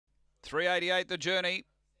388 the journey.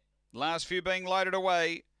 Last few being loaded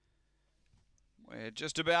away. We're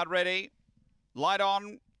just about ready. Light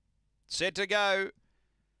on. Set to go.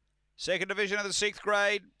 Second division of the 6th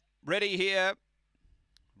grade. Ready here.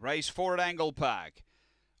 Race 4 at Angle Park.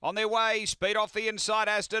 On their way, speed off the inside,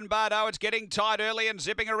 Aston Bardo. It's getting tight early and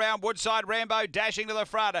zipping around. Woodside Rambo dashing to the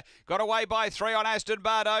front. Got away by 3 on Aston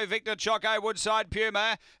Bardo. Victor Choco, Woodside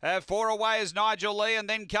Puma. 4 away is Nigel Lee, and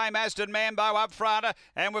then came Aston Mambo up front.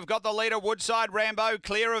 And we've got the leader, Woodside Rambo,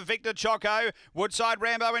 clear of Victor Choco. Woodside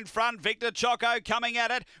Rambo in front. Victor Choco coming at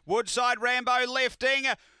it. Woodside Rambo lifting.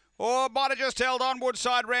 Or might have just held on,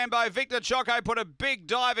 Woodside Rambo. Victor Choco put a big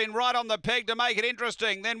dive in right on the peg to make it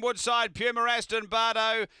interesting. Then Woodside Puma, Aston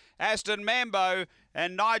Bardo, Aston Mambo,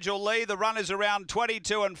 and Nigel Lee. The runners around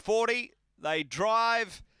 22 and 40. They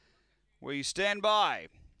drive. We stand by.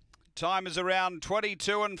 Time is around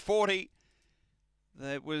 22 and 40.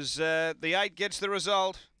 That was the 8 gets the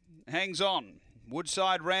result. Hangs on.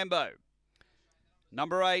 Woodside Rambo.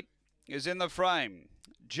 Number 8 is in the frame.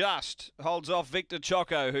 Just holds off Victor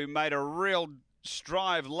Choco, who made a real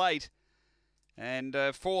strive late. And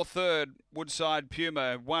 4-3rd, Woodside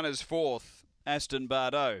Puma. 1 is 4th, Aston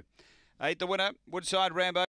Bardo. 8 the winner, Woodside Rambo.